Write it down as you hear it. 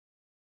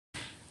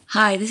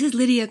Hi, this is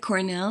Lydia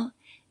Cornell,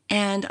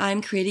 and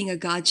I'm creating a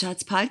God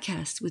Shots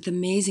podcast with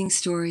amazing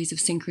stories of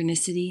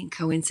synchronicity and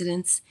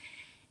coincidence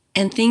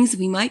and things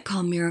we might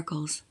call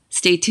miracles.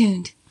 Stay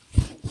tuned.